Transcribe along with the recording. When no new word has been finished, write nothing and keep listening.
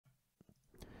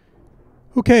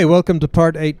Okay, welcome to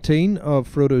part 18 of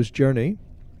Frodo's journey.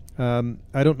 I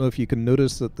don't know if you can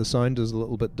notice that the sound is a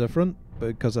little bit different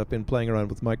because I've been playing around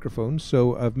with microphones.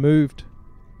 So I've moved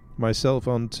myself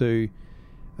onto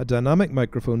a dynamic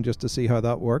microphone just to see how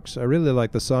that works. I really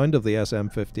like the sound of the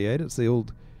SM58. It's the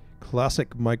old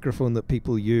classic microphone that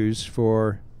people use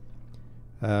for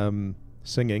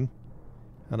singing,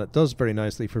 and it does very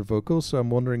nicely for vocals, so I'm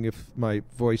wondering if my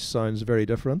voice sounds very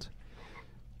different.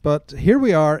 But here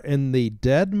we are in the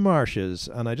Dead Marshes,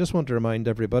 and I just want to remind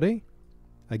everybody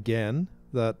again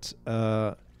that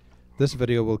this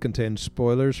video will contain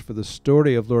spoilers for the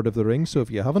story of Lord of the Rings. So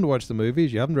if you haven't watched the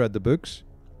movies, you haven't read the books,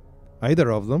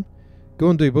 either of them,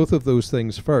 go and do both of those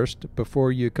things first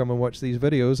before you come and watch these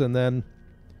videos, and then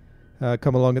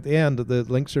come along at the end. The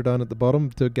links are down at the bottom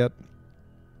to get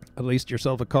at least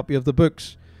yourself a copy of the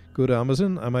books. Go to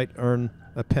Amazon. I might earn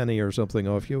a penny or something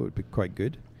off you. It would be quite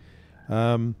good.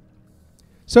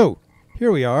 So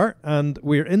here we are, and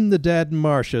we're in the Dead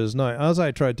Marshes. Now, as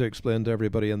I tried to explain to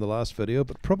everybody in the last video,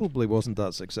 but probably wasn't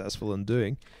that successful in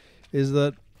doing, is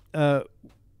that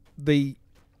the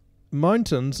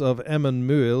mountains of Emyn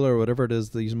Muil, or whatever it is,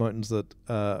 these mountains that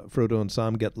Frodo and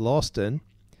Sam get lost in,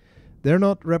 they're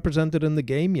not represented in the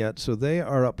game yet. So they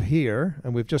are up here,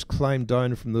 and we've just climbed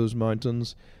down from those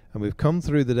mountains, and we've come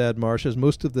through the Dead Marshes.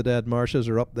 Most of the Dead Marshes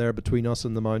are up there between us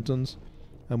and the mountains.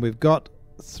 And we've got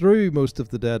through most of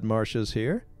the Dead Marshes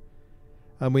here.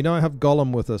 And we now have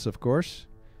Gollum with us, of course,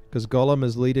 because Gollum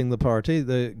is leading the party.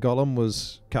 The Gollum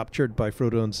was captured by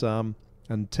Frodo and Sam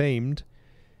and tamed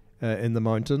in the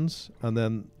mountains. And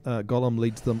then Gollum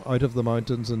leads them out of the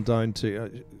mountains and down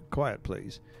to... quiet,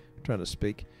 please. I'm trying to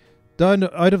speak. Down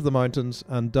out of the mountains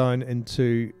and down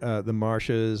into the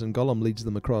marshes. And Gollum leads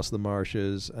them across the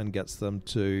marshes and gets them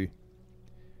to...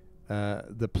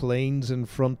 the plains in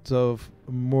front of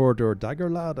Mordor,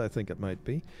 Dagorlad, I think it might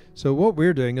be. So what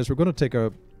we're doing is we're going to take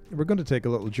a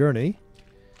little journey.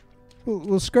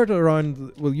 We'll skirt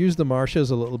around. We'll use the marshes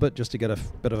a little bit just to get a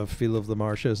bit of a feel of the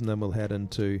marshes, and then we'll head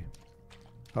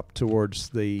up towards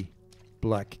the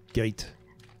Black Gate,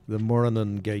 the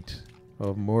Morannon Gate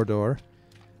of Mordor.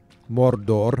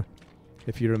 Mordor,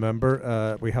 if you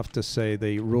remember, we have to say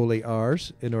the rolly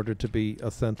R's in order to be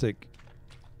authentic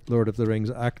Lord of the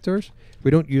Rings actors. We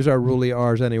don't use our rolly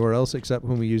R's anywhere else except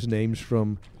when we use names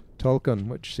from Tolkien,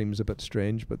 which seems a bit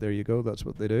strange, but there you go, that's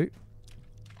what they do.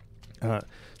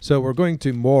 So we're going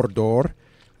to Mordor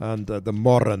and the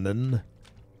Morannon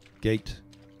Gate,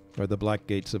 or the Black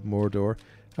Gates of Mordor,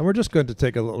 and we're just going to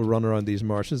take a little run around these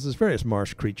marshes. There's various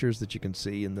marsh creatures that you can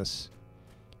see in this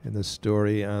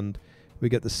story, and we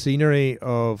get the scenery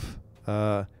of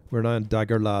we're now in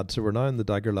Dagorlad, so we're now in the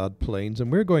Dagorlad plains,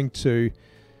 and we're going to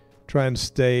try and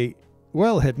stay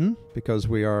well hidden because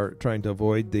we are trying to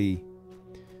avoid the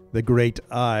Great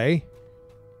Eye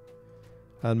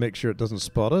and make sure it doesn't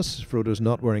spot us. Frodo's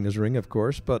not wearing his ring, of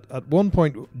course, but at one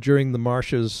point during the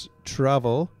marshes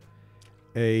travel,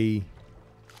 a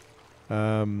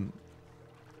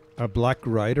black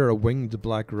rider, a winged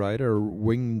black rider,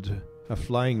 a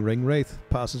flying ring wraith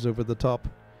passes over the top,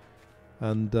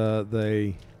 and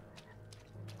they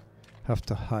have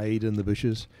to hide in the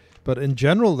bushes. But in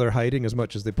general, they're hiding as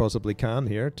much as they possibly can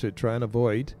here to try and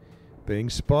avoid being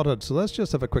spotted. So let's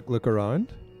just have a quick look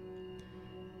around.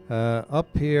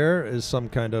 Up here is some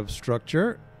kind of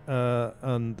structure,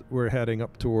 and we're heading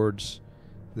up towards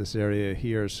this area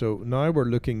here. So now we're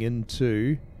looking in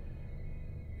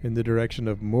the direction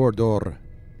of Mordor,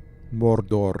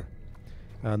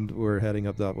 and we're heading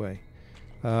up that way.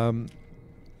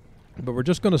 But we're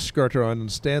just going to skirt around and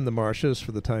stay in the marshes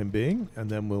for the time being, and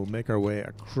then we'll make our way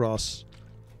across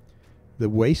the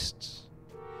wastes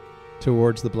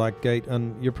towards the Black Gate.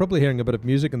 And you're probably hearing a bit of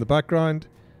music in the background.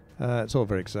 It's all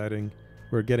very exciting.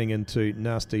 We're getting into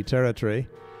nasty territory,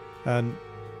 and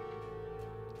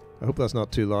I hope that's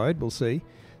not too loud. We'll see.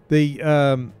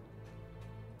 The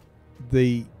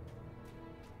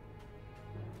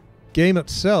game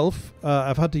itself,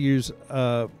 I've had to use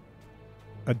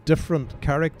a different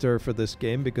character for this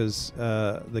game because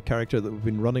the character that we've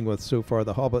been running with so far,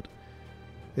 the Hobbit,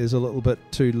 is a little bit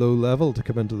too low level to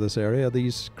come into this area.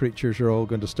 These creatures are all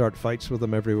going to start fights with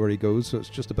him everywhere he goes, so it's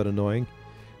just a bit annoying.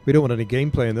 We don't want any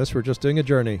gameplay in this, we're just doing a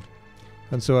journey.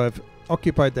 And so I've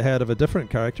occupied the head of a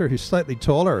different character who's slightly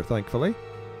taller, thankfully.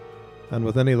 And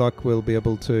with any luck we'll be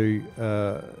able to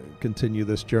continue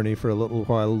this journey for a little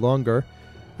while longer.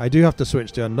 I do have to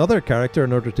switch to another character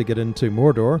in order to get into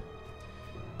Mordor.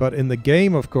 But in the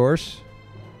game, of course...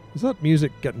 Is that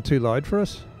music getting too loud for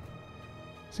us?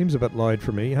 Seems a bit loud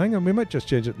for me. Hang on, we might just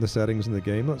change it in the settings in the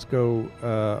game. Let's go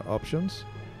options.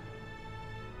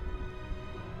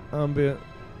 Ambient.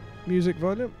 music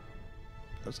volume.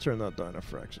 Let's turn that down a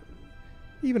fraction.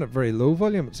 Even at very low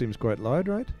volume, it seems quite loud,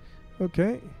 right?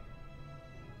 Okay.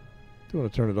 Don't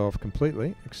want to turn it off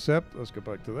completely, except, let's go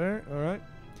back to there. All right.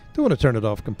 Don't want to turn it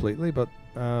off completely, but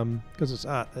because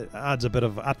it adds a bit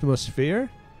of atmosphere.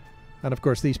 And of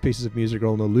course, these pieces of music are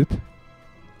all in a loop.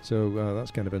 So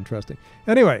that's kind of interesting.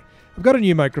 Anyway, I've got a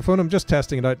new microphone. I'm just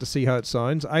testing it out to see how it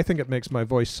sounds. I think it makes my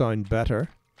voice sound better,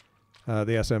 the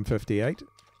SM58.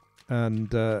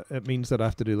 And it means that I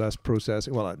have to do less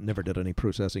processing. Well, I never did any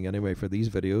processing anyway for these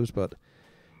videos, but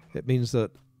it means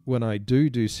that when I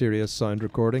do serious sound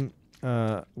recording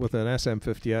with an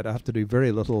SM58, I have to do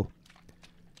very little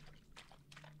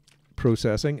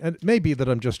processing. And it may be that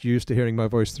I'm just used to hearing my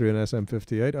voice through an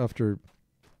SM58 after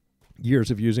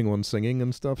years of using one singing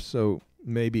and stuff, so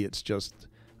maybe it's just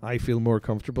I feel more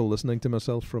comfortable listening to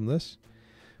myself from this.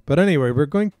 But anyway, we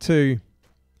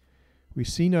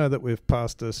see now that we've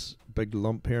passed this big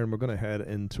lump here, and we're going to head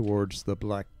in towards the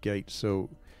Black Gate.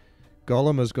 So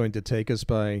Gollum is going to take us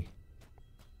by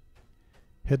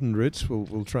hidden routes.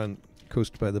 We'll try and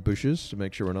coast by the bushes to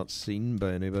make sure we're not seen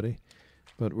by anybody.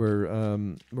 But we're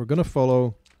going to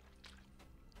follow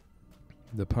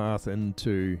the path in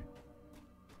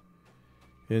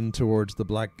towards the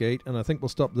Black Gate, and I think we'll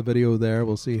stop the video there.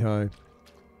 We'll see how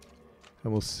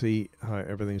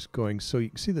everything's going. So you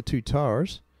can see the two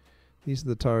towers. These are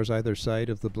the towers either side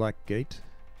of the Black Gate,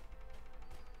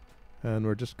 and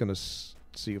we're just going to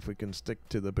see if we can stick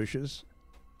to the bushes.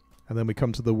 And then we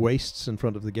come to the wastes in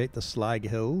front of the gate, the Slag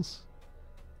Hills.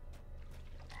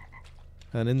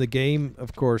 And in the game,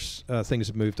 of course, things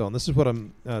have moved on. This is what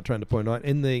I'm trying to point out.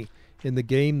 In the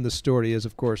game, the story is,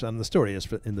 of course, and the story is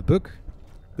in the book,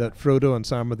 that Frodo and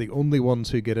Sam are the only ones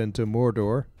who get into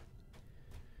Mordor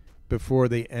before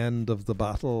the end of the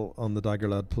battle on the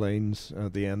Dagorlad plains,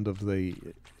 the end of the,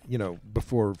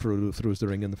 before Frodo throws the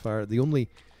ring in the fire. The only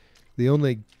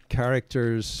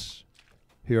characters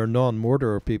who are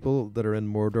non-Mordor people that are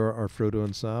in Mordor are Frodo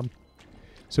and Sam.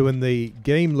 So in the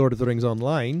game Lord of the Rings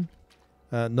Online,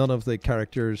 none of the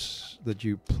characters that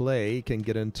you play can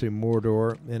get into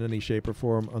Mordor in any shape or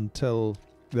form until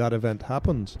that event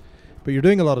happens. But you're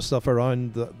doing a lot of stuff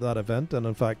around that event, and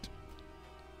in fact,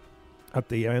 at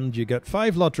the end you get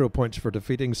 5 Lotro points for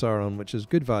defeating Sauron, which is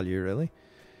good value, really.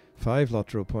 5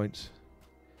 Lotro points,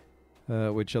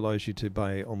 which allows you to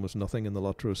buy almost nothing in the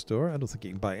Lotro store. I don't think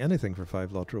you can buy anything for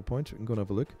 5 Lotro points. We can go and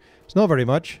have a look. It's not very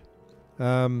much.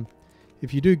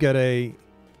 If you do get a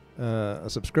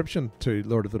subscription to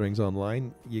Lord of the Rings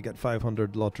Online, you get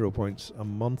 500 Lotro points a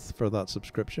month for that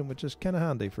subscription, which is kind of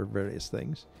handy for various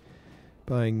things.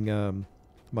 Buying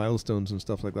milestones and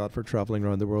stuff like that for traveling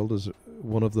around the world is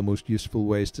one of the most useful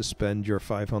ways to spend your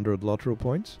 500 Lotro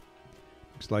points.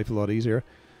 Makes life a lot easier.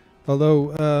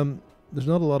 Although there's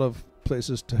not a lot of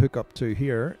places to hook up to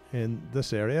here in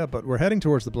this area, but we're heading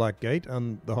towards the Black Gate,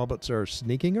 and the hobbits are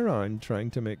sneaking around trying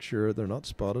to make sure they're not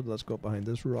spotted. Let's go up behind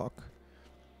this rock.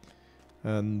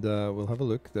 And we'll have a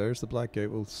look. There's the Black Gate.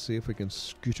 We'll see if we can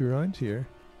scoot around here.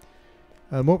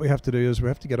 And what we have to do is we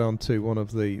have to get onto one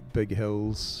of the big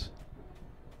hills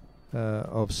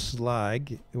of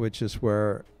slag, which is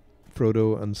where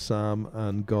Frodo and Sam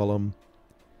and Gollum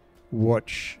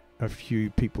watch a few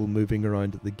people moving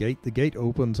around at the gate. The gate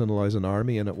opens and allows an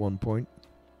army in at one point.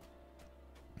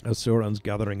 As Sauron's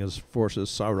gathering his forces,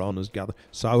 Sauron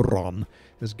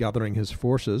is gathering his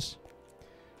forces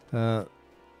in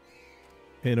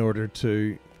order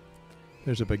to...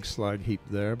 There's a big slag heap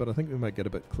there, but I think we might get a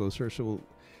bit closer, so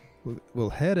we'll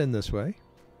head in this way.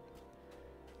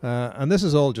 And this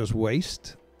is all just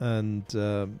waste, and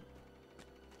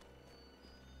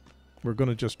we're going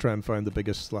to just try and find the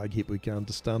biggest slag heap we can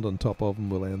to stand on top of,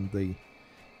 and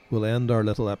we'll end our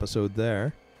little episode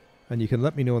there. And you can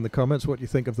let me know in the comments what you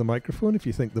think of the microphone, if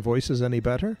you think the voice is any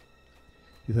better,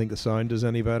 if you think the sound is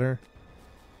any better.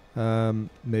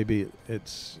 Maybe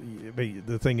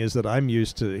the thing is that I'm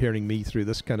used to hearing me through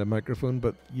this kind of microphone,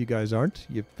 but you guys aren't.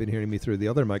 You've been hearing me through the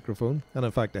other microphone, and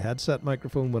in fact a headset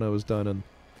microphone when I was down in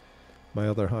my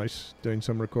other house doing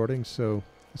some recording. So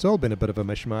it's all been a bit of a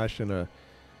mishmash and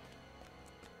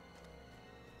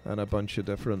a bunch of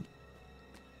different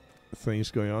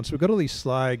things going on. So we've got all these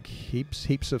slag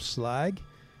heaps of slag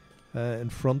in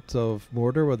front of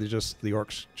Mordor, where the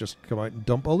orcs just come out and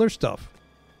dump all their stuff.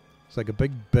 It's like a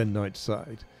big bin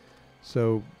outside.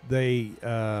 So they're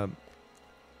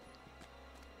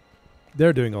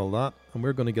doing all that, and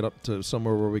we're going to get up to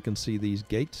somewhere where we can see these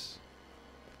gates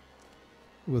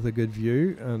with a good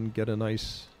view and get a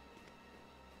nice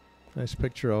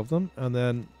picture of them. And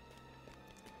then,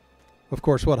 of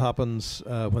course, what happens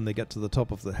when they get to the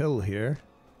top of the hill here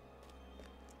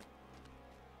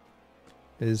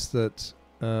is that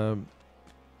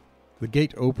the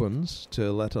gate opens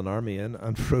to let an army in,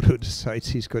 and Frodo decides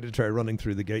he's going to try running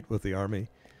through the gate with the army.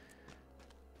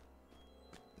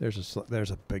 There's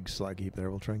a big slag heap there.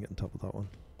 We'll try and get on top of that one.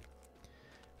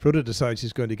 Frodo decides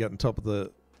he's going to get on top of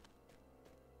the...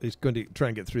 He's going to try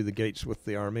and get through the gates with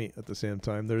the army at the same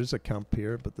time. There is a camp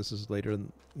here, but this is later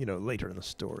in, later in the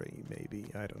story, maybe.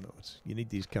 I don't know. You need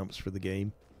these camps for the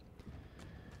game.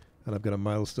 And I've got a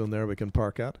milestone there we can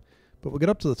park at. But we'll get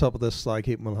up to the top of this slag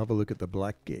heap and we'll have a look at the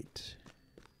Black Gate.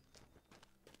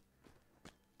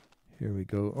 Here we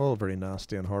go. All very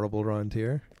nasty and horrible around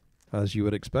here, as you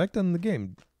would expect. And the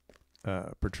game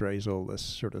portrays all this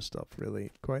sort of stuff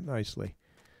really quite nicely.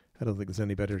 I don't think there's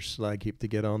any better slag heap to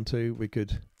get onto. We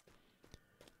could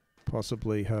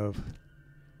possibly have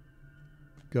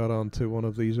got onto one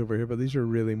of these over here, but these are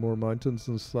really more mountains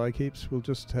than slag heaps. We'll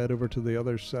just head over to the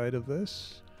other side of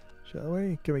this, shall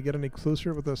we? Can we get any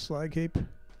closer with a slag heap?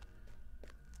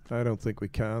 I don't think we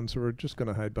can, so we're just going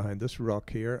to hide behind this rock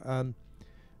here. And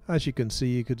as you can see,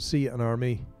 you could see an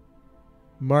army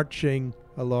marching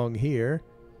along here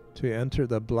to enter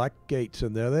the Black Gates,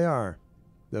 and there they are.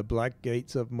 The Black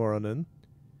Gates of Morannon.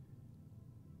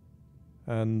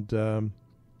 And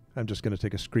I'm just going to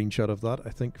take a screenshot of that, I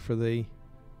think, for the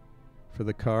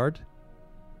card.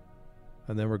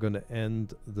 And then we're going to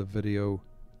end the video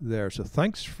there. So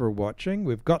thanks for watching.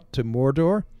 We've got to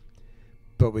Mordor,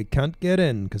 but we can't get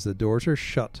in because the doors are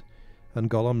shut. And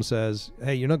Gollum says,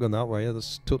 hey, you're not going that way.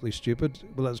 That's totally stupid.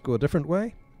 Well, let's go a different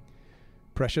way.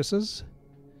 Preciouses.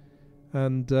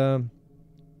 And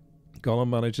Gollum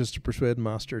manages to persuade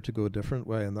Master to go a different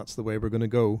way, and that's the way we're going to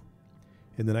go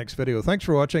in the next video. Thanks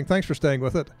for watching. Thanks for staying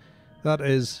with it. That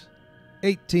is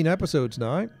 18 episodes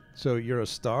now, so you're a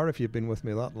star if you've been with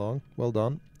me that long. Well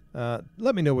done.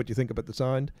 Let me know what you think about the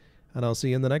sound, and I'll see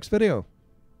you in the next video.